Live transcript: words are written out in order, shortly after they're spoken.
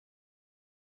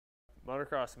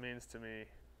Motocross means to me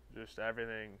just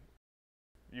everything.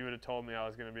 You would have told me I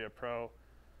was going to be a pro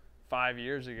 5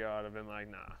 years ago, I'd have been like,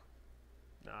 nah,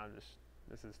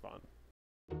 this is fun.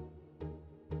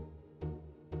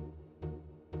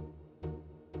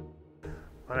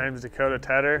 My name is Dakota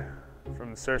Tedder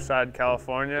from Surfside,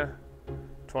 California,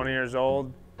 20 years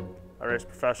old. I race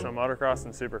professional motocross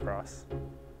and supercross.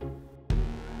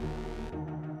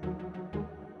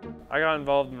 I got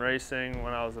involved in racing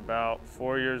when I was about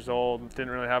 4 years old. Didn't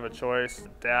really have a choice.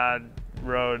 Dad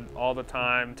rode all the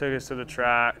time, took us to the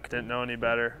track, didn't know any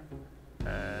better.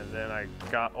 And then I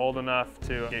got old enough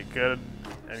to get good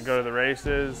and go to the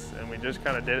races, and we just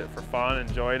kind of did it for fun,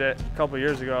 enjoyed it. A couple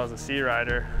years ago I was a C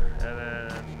rider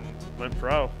and then went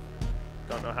pro.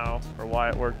 Don't know how or why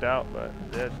it worked out, but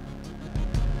it did.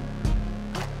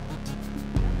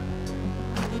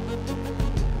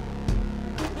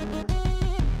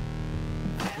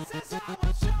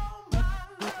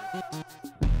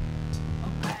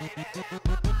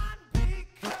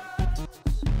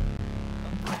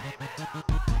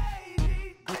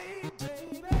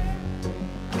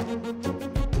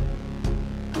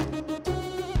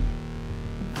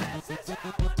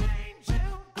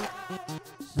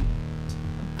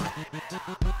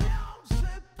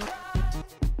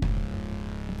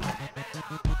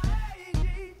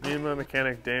 Me and my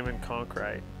mechanic Damon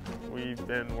ConKright, we've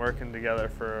been working together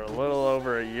for a little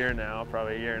over a year now,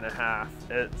 probably a year and a half.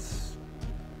 It's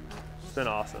been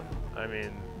awesome. I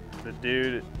mean, the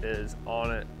dude is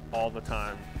on it all the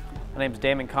time. My name is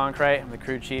Damon ConKright. I'm the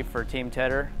crew chief for Team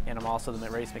Tedder, and I'm also the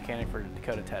race mechanic for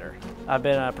Dakota Tedder. I've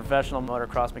been a professional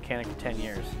motocross mechanic for 10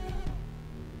 years.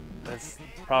 That's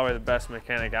probably the best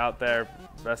mechanic out there,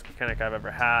 best mechanic I've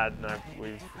ever had, and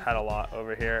we've had a lot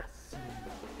over here.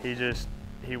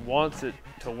 He wants it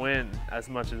to win as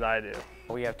much as I do.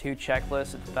 We have 2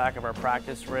 checklists at the back of our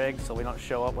practice rig, so we don't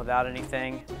show up without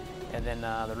anything. And then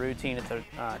the routine at the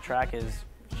track is,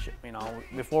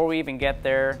 before we even get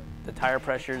there, the tire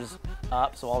pressure's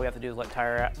up, so all we have to do is let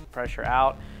tire pressure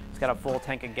out. He's got a full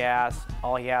tank of gas.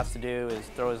 All he has to do is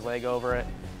throw his leg over it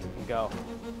and go.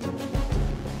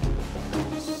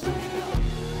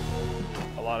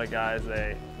 A lot of guys,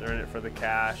 they're in it for the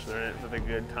cash, they're in it for the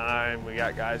good time. We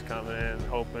got guys coming in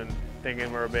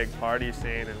thinking we're a big party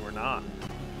scene, and we're not.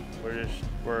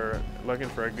 We're looking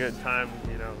for a good time,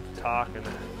 to talk and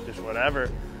just whatever.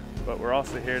 But we're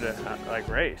also here to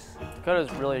race.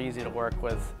 Dakota's really easy to work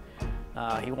with.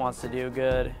 He wants to do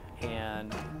good,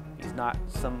 and he's not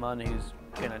someone who's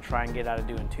gonna try and get out of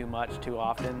doing too much too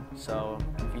often. So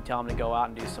if you tell him to go out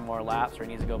and do some more laps, or he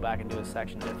needs to go back and do a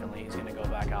section differently, he's gonna go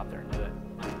back out there and do it.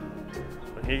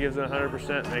 When he gives it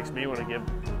 100%, it makes me want to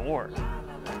give more.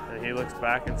 And he looks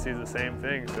back and sees the same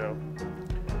thing, so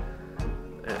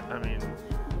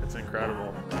it's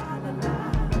incredible.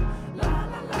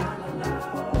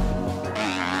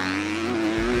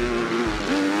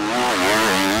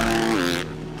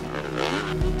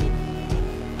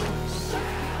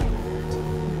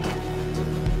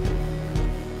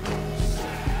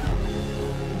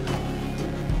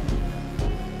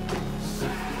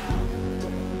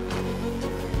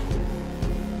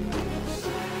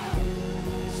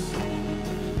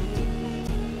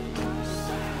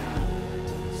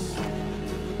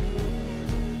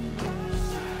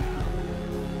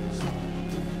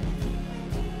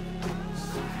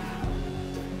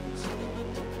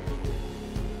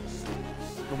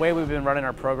 The way we've been running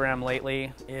our program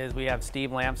lately is we have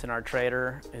Steve Lampson, our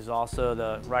trader, is also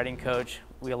the riding coach.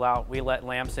 We let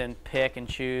Lampson pick and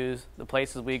choose the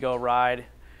places we go ride.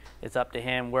 It's up to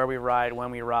him where we ride, when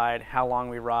we ride, how long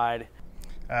we ride.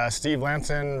 Steve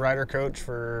Lampson, rider coach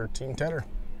for Team Tedder.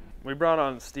 We brought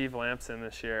on Steve Lampson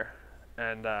this year,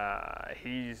 and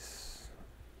he's,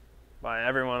 by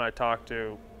everyone I talked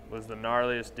to, was the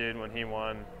gnarliest dude when he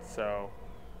won. So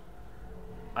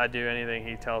I do anything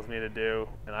he tells me to do,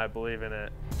 and I believe in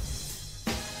it.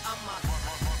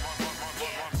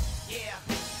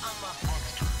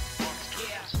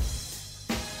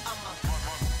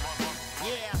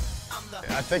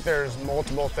 I think there's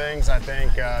multiple things. I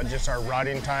think just our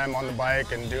riding time on the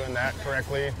bike and doing that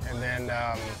correctly, and then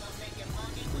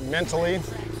mentally,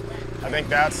 I think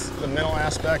that's the mental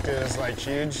aspect is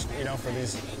huge, for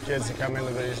these kids to come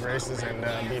into these races and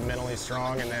be mentally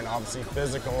strong, and then obviously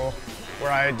physical,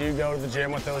 where I do go to the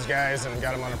gym with those guys and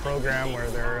got them on a program where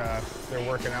they're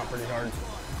working out pretty hard.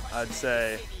 I'd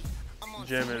say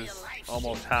gym is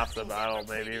almost half the battle,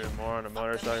 maybe even more on a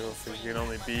motorcycle, because you can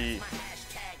only be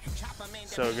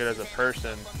so good as a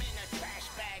person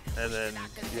and then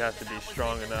you have to be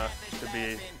strong enough to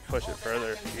push it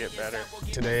further to get better.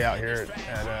 Today out here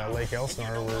at Lake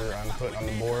Elsinore, I'm putting on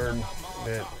the board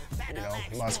that,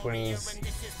 Musquin's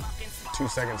 2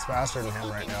 seconds faster than him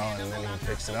right now, and then he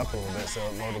picks it up a little bit, so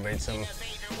it motivates him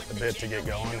a bit to get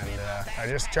going. And I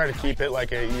just try to keep it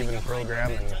like an even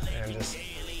program and just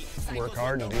work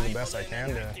hard and do the best I can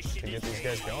to get these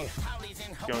guys going.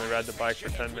 You only ride the bike for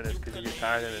 10 minutes because you get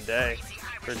tired in a day.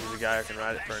 Versus a guy who can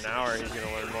ride it for an hour, he's going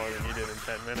to learn more than you did in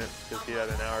 10 minutes because he had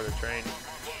an hour to train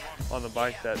on the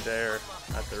bike that day or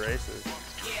at the races.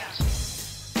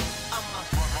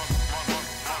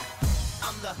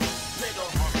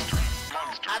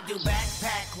 I do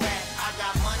backpack rap. I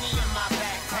got money in my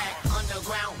backpack.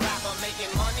 Underground rapper making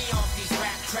money off these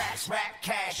rap tracks. Rap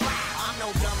cash. I'm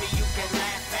no dummy you can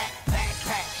laugh at.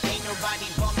 Backpack. Ain't nobody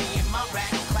bummy in my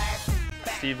rap class.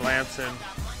 Steve Lampson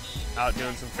out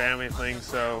doing some family things,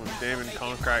 so Damon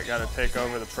ConKright got to take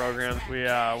over the program. We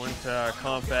went to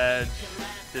Comp Edge,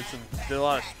 did a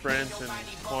lot of sprints and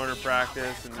corner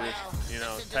practice and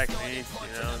just, technique,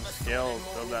 and skills,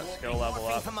 build that skill level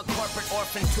up. From a corporate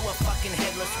orphan to a fucking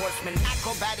headless horseman,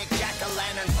 acrobatic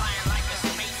jack-o'-lantern, flying like a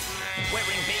spaceman,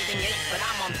 wearing bathing ape, but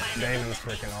I'm on planet. Damon's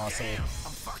freaking awesome.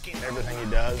 Everything he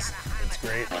does, it's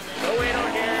great. Go in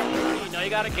on here. You know you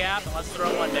got a gap, and let's throw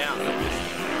one down.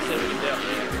 See what we can do.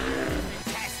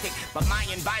 But my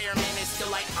environment is still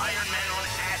like Iron Man on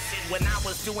acid. When I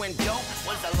was doing dope,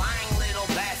 was a lying little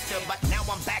bastard. But now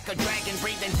I'm back a dragon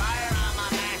breathing fire. I'm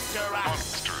a master.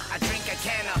 I drink a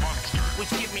can of which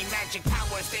give me magic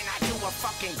powers. Then I do a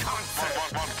fucking concert.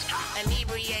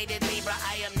 Inebriated Libra,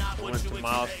 I am not what Went you to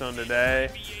Milestone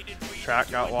today. Track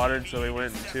got watered, so we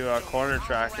went to a corner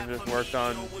track and just worked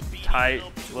on tight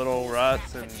little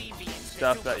ruts and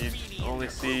stuff that you only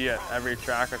see at every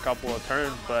track a couple of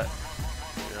turns, but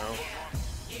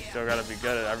you still got to be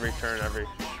good at every turn, every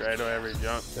straightaway, every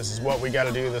jump. This is what we got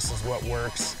to do. This is what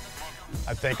works.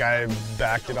 I think I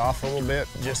backed it off a little bit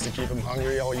just to keep them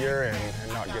hungry all year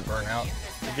and not get burnt out.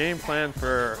 The game plan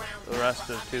for the rest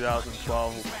of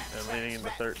 2012 and leading into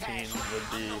 13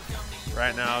 would be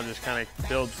right now just kind of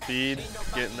build speed,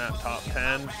 get in that top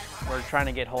 10. We're trying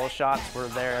to get hole shots. We're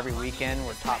there every weekend.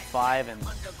 We're top 5, and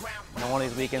one of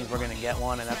these weekends we're going to get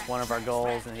one, and that's one of our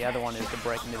goals. And the other one is to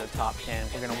break into the top 10.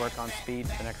 We're going to work on speed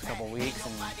for the next couple of weeks,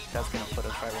 and that's going to put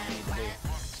us right where we need to be.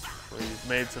 We've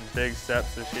made some big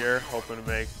steps this year, hoping to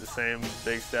make the same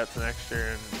big steps next year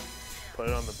and put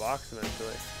it on the box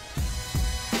eventually.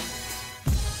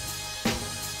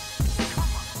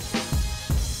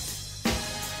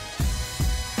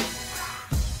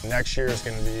 Next year is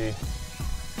going to be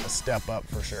a step up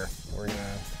for sure. We're going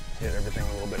to hit everything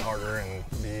a little bit harder and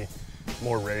be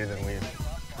more ready than we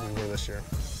were this year.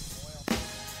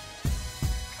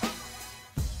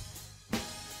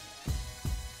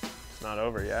 It's not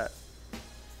over yet.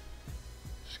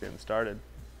 Just getting started.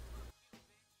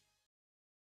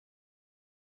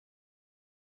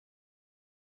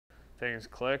 Things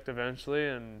clicked eventually,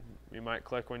 and you might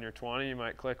click when you're 20, you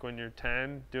might click when you're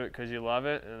 10, do it because you love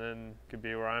it, and then it could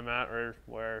be where I'm at or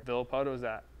where Villapota was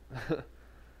at.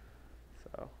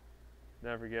 So,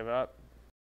 never give up.